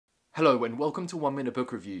Hello and welcome to 1 Minute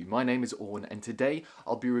Book Review. My name is Orn and today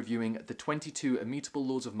I'll be reviewing the 22 Immutable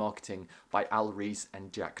Laws of Marketing by Reis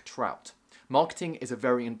and Trout. Marketing is a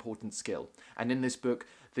very important skill, and in this book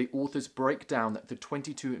the authors break down the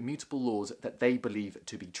 22 immutable laws that they believe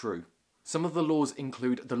to be true. Some of the laws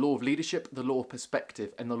include the law of leadership, the law of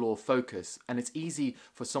perspective and the law of focus, and it's easy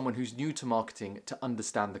for someone who's new to marketing to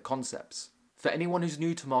understand the concepts. For anyone who's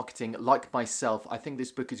new to marketing, like myself, I think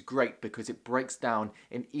this book is great because it breaks down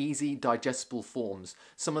in easy, digestible forms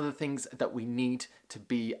some of the things that we need to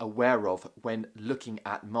be aware of when looking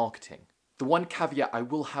at marketing. The one caveat I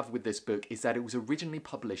will have with this book is that it was originally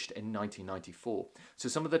published in 1994, so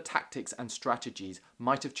some of the tactics and strategies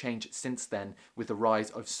might have changed since then with the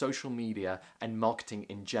rise of social media and marketing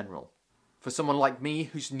in general. For someone like me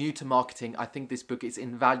who's new to marketing, I think this book is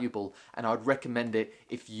invaluable and I would recommend it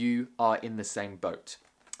if you are in the same boat.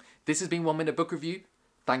 This has been 1 Minute Book Review.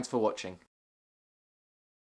 Thanks for watching.